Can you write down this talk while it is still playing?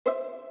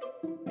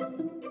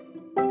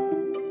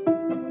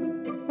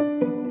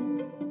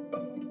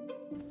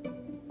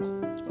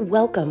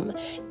Welcome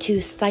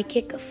to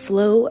Psychic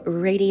Flow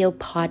Radio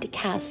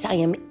Podcast. I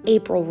am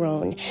April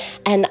Roan,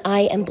 and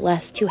I am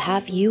blessed to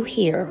have you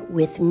here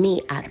with me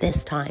at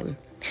this time.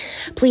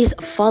 Please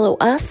follow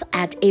us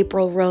at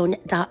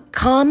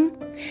aprilroan.com.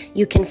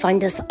 You can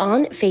find us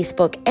on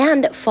Facebook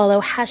and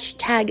follow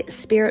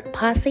 #Spirit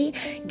Posse.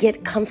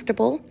 Get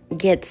comfortable,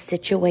 get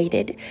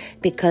situated,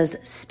 because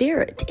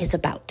Spirit is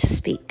about to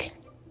speak.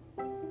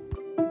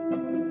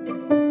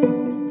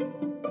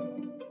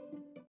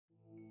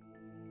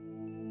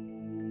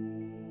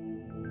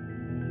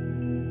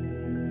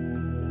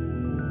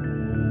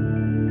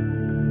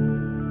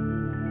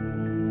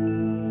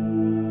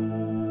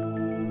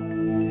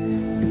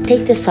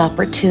 Take this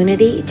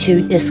opportunity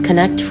to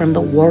disconnect from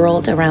the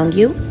world around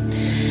you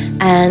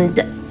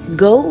and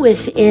go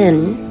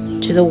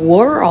within to the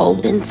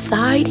world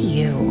inside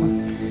you.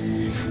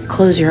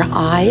 Close your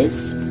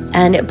eyes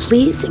and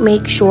please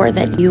make sure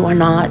that you are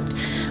not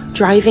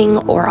driving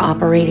or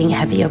operating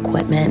heavy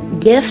equipment.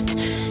 Gift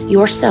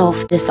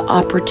yourself this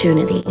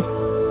opportunity.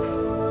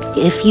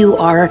 If you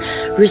are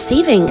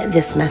receiving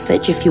this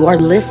message, if you are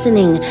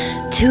listening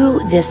to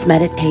this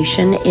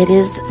meditation, it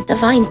is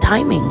divine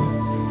timing.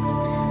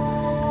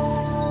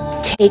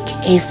 Take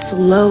a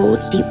slow,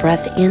 deep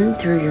breath in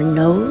through your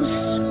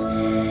nose.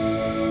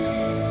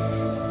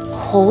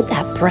 Hold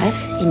that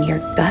breath in your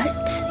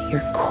gut,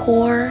 your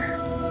core.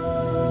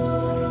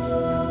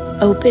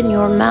 Open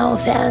your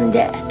mouth and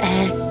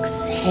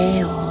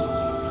exhale.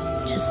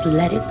 Just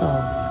let it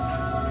go.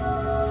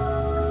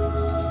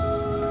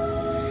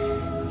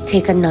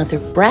 Take another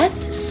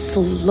breath.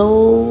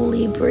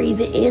 Slowly breathe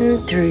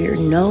in through your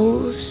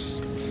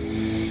nose.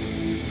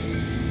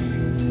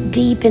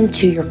 Deep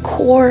into your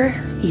core.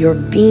 Your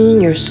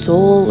being, your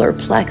solar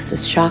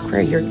plexus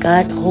chakra, your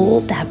gut.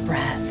 Hold that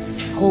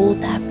breath. Hold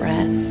that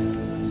breath.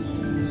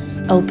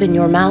 Open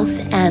your mouth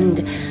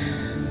and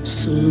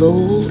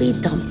slowly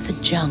dump the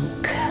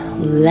junk.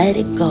 Let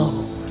it go.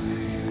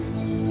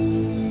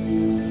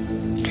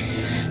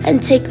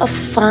 And take a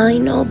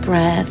final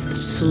breath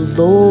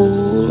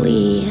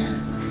slowly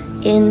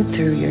in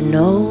through your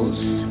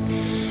nose.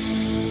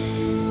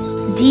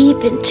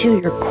 Deep into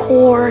your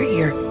core,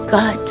 your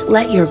gut.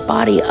 Let your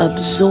body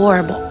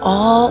absorb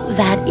all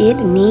that it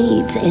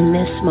needs in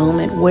this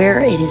moment where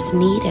it is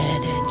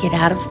needed. Get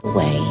out of the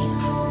way.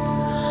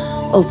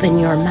 Open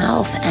your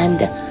mouth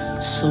and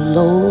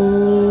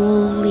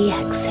slowly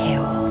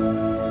exhale.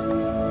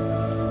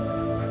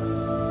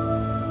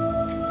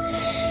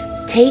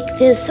 Take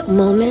this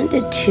moment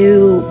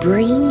to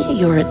bring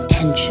your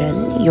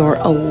attention, your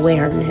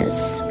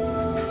awareness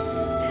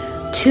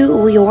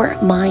to your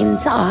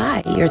mind's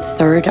eye, your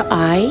third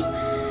eye,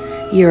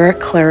 your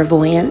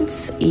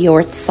clairvoyance,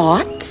 your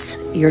thoughts,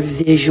 your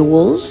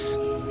visuals.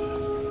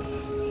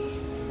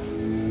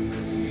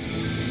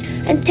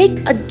 And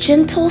take a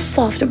gentle,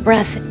 soft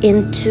breath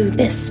into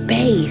this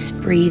space.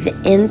 Breathe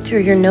in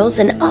through your nose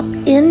and up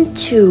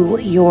into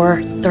your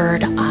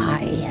third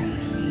eye,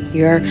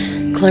 your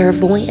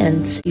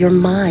clairvoyance, your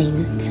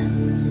mind.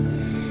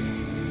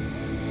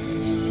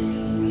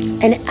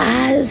 And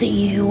as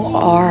you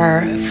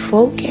are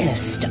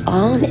focused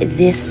on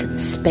this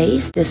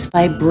space, this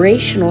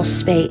vibrational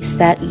space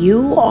that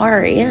you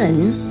are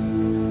in,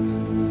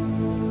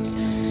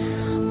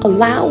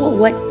 allow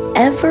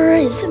whatever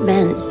is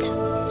meant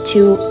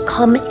to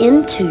come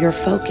into your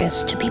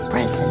focus to be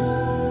present.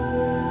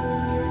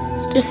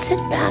 Just sit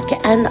back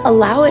and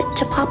allow it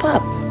to pop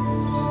up.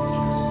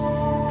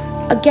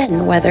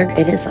 Again, whether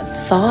it is a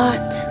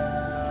thought,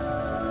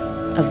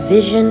 a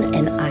vision,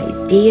 an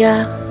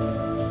idea,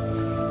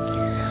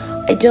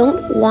 I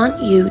don't want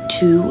you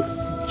to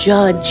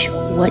judge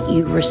what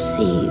you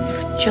receive.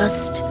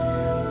 Just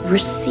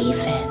receive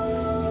it.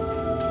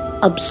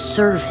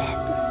 Observe it.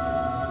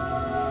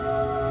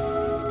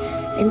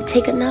 And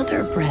take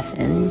another breath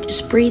in.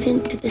 Just breathe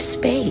into the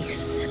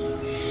space.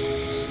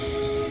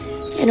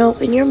 And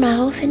open your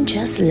mouth and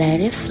just let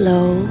it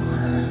flow.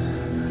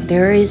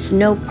 There is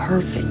no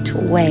perfect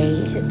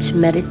way to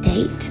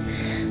meditate.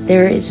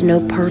 There is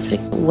no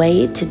perfect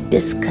way to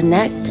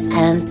disconnect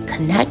and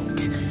connect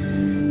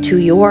to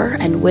your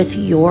and with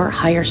your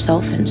higher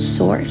self and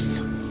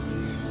source,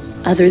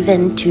 other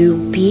than to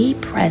be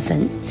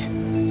present,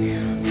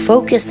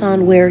 focus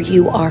on where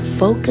you are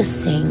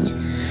focusing,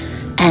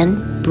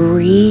 and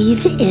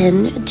breathe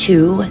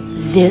into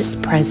this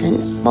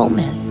present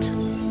moment.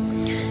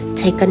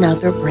 Take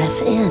another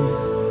breath in.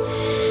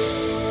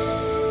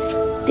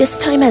 This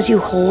time as you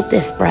hold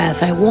this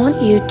breath, I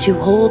want you to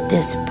hold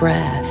this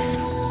breath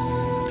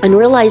and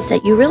realize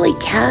that you really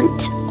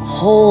can't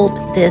hold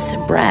this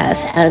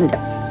breath and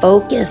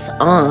focus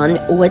on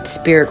what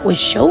Spirit was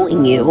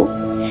showing you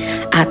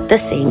at the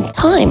same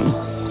time.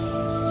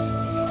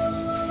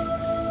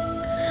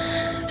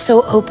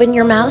 So open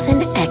your mouth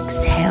and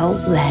exhale,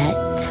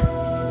 let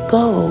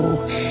go.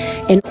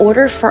 In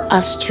order for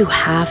us to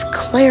have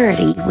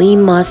clarity, we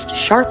must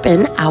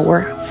sharpen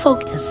our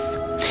focus.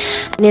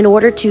 And in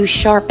order to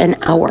sharpen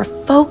our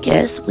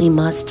focus, we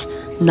must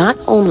not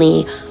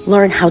only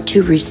learn how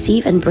to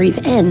receive and breathe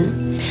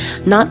in,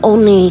 not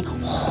only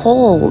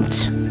hold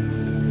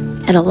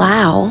and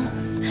allow,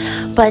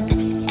 but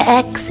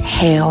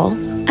exhale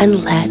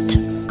and let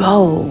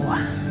go.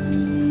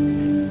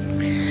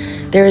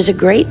 There is a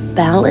great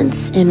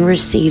balance in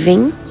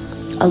receiving,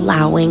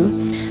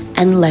 allowing,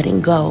 and letting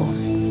go.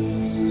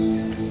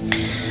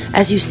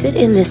 As you sit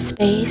in this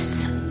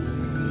space,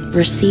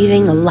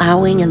 receiving,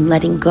 allowing, and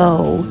letting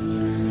go,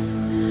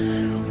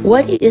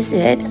 what is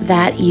it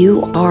that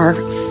you are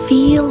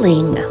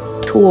feeling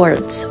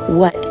towards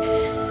what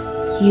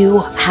you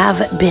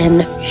have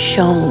been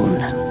shown,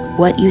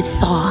 what you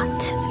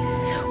thought?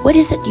 What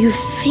is it you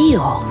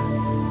feel?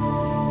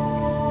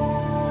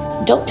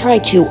 Don't try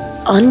to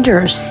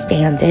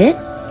understand it,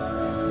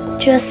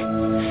 just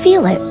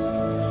feel it.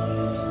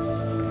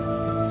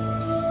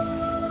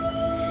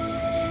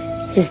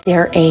 Is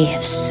there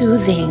a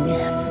soothing?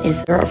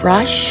 Is there a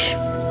rush?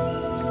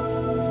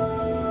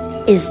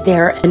 Is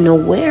there an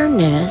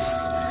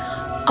awareness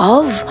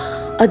of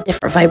a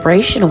different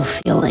vibrational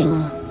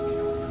feeling?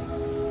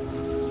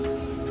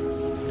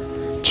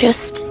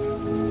 Just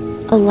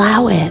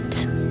allow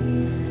it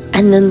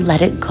and then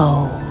let it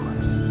go.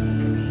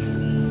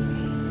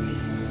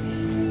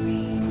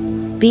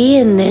 Be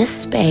in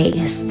this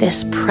space,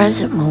 this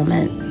present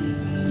moment.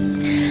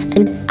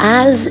 And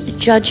as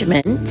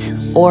judgment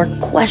or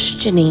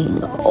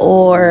questioning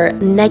or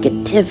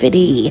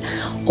negativity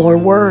or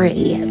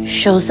worry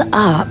shows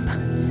up,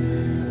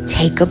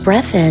 take a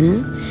breath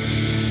in.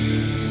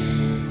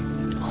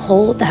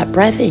 Hold that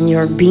breath in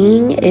your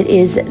being. It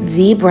is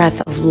the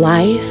breath of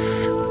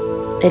life.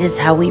 It is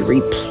how we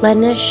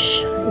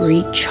replenish,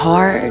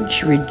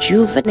 recharge,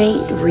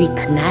 rejuvenate,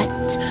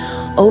 reconnect.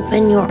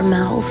 Open your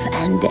mouth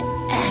and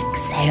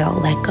exhale,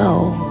 let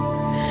go.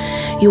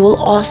 You will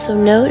also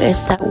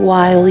notice that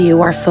while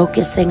you are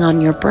focusing on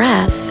your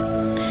breath,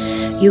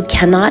 you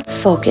cannot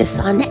focus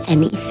on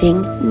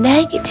anything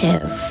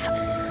negative.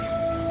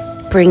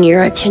 Bring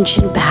your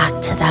attention back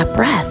to that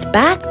breath,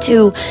 back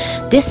to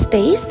this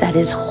space that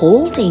is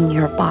holding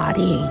your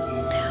body.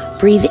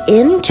 Breathe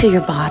into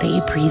your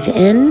body. Breathe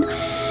in.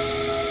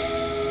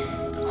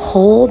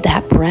 Hold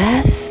that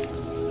breath.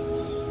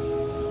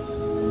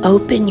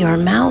 Open your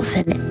mouth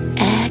and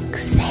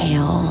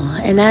exhale.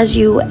 And as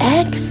you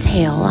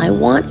exhale, I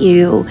want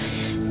you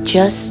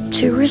just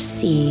to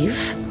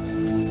receive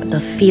the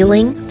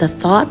feeling, the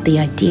thought, the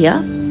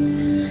idea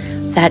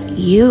that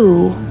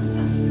you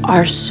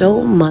are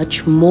so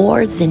much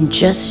more than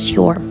just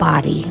your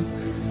body.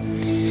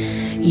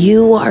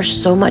 You are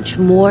so much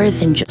more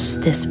than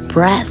just this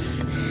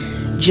breath,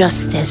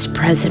 just this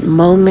present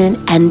moment.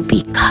 And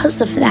because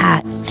of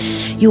that,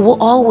 you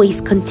will always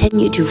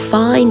continue to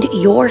find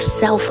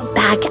yourself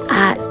back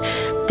at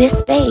this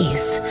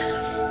space,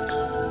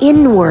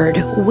 inward,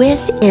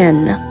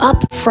 within,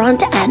 up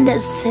front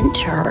and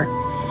center,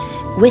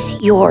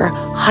 with your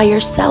higher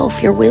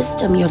self, your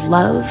wisdom, your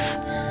love,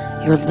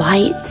 your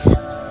light,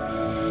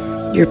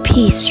 your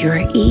peace, your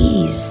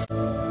ease,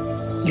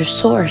 your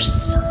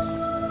source.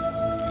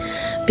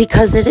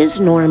 Because it is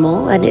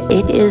normal and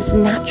it is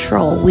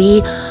natural.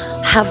 We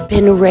have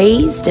been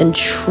raised and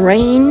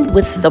trained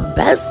with the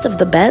best of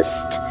the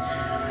best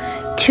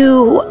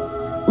to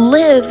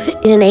live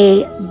in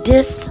a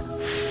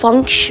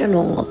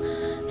dysfunctional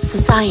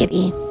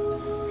society.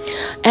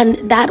 And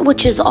that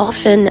which is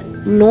often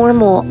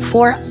normal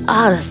for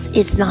us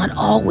is not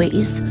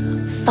always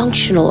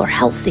functional or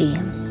healthy.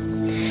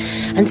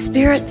 And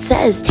Spirit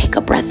says, take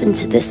a breath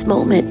into this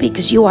moment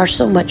because you are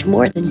so much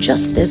more than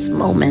just this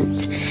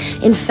moment.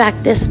 In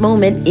fact, this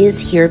moment is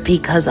here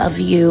because of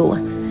you.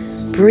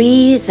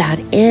 Breathe that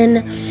in.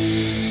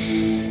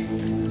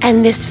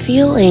 And this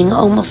feeling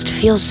almost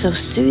feels so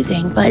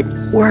soothing, but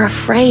we're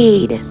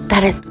afraid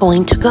that it's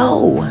going to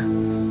go.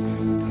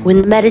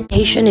 When the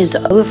meditation is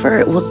over,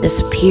 it will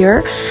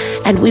disappear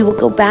and we will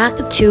go back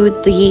to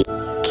the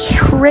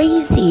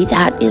crazy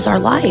that is our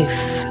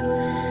life.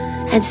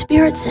 And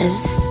Spirit says,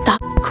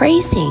 stop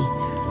crazy.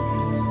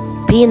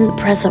 Be in the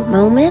present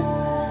moment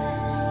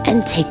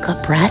and take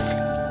a breath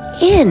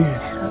in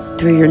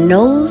through your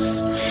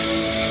nose.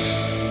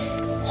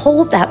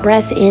 Hold that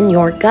breath in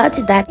your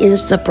gut. That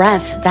is the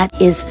breath.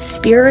 That is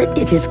Spirit.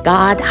 It is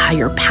God,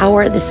 higher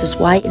power. This is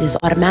why it is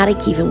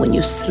automatic even when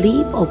you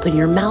sleep. Open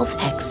your mouth,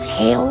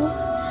 exhale.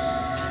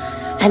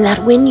 And that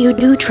when you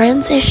do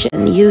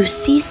transition, you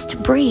cease to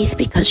breathe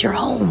because you're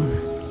home.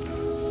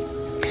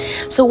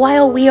 So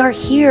while we are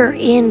here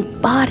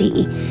in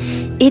body,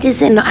 it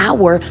is in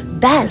our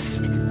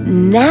best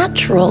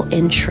natural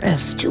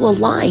interest to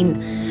align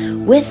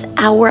with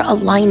our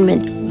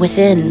alignment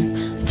within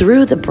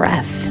through the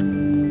breath.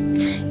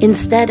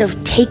 Instead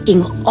of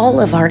taking all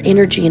of our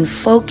energy and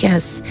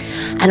focus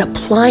and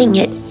applying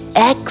it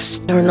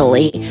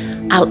externally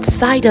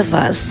outside of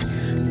us,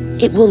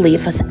 it will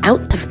leave us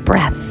out of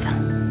breath.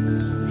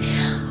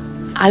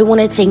 I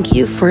want to thank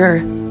you for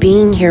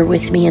being here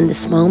with me in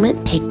this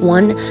moment. Take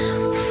one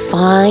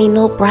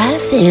final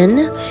breath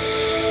in.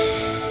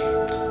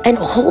 And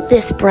hold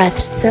this breath,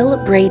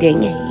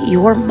 celebrating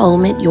your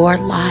moment, your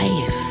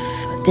life,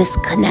 this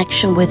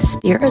connection with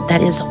spirit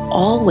that is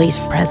always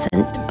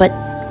present. But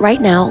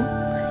right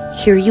now,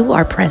 here you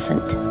are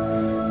present.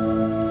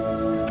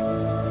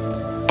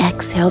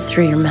 Exhale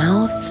through your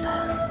mouth.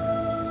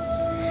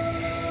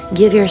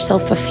 Give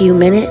yourself a few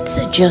minutes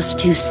just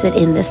to sit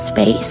in this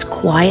space,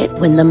 quiet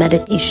when the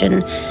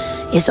meditation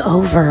is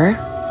over.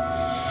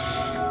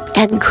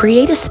 And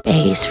create a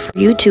space for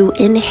you to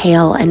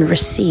inhale and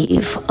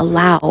receive,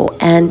 allow,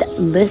 and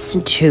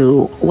listen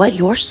to what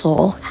your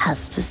soul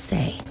has to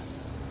say.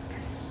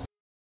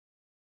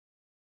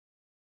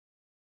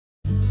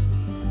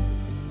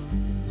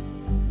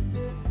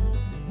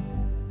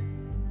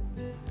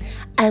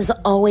 As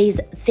always,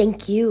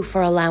 thank you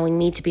for allowing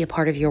me to be a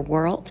part of your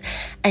world.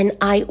 And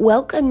I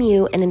welcome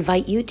you and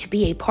invite you to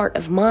be a part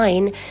of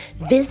mine.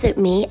 Visit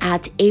me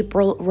at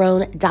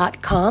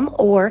aprilroan.com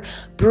or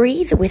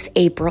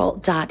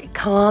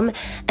breathewithapril.com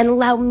and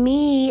allow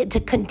me to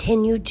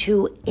continue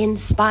to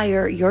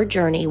inspire your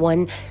journey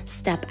one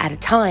step at a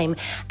time.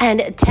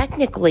 And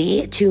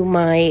technically, to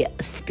my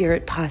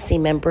Spirit Posse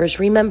members,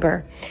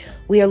 remember,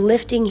 we are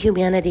lifting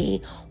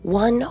humanity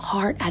one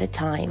heart at a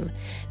time.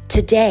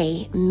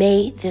 Today,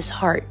 may this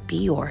heart be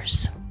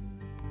yours.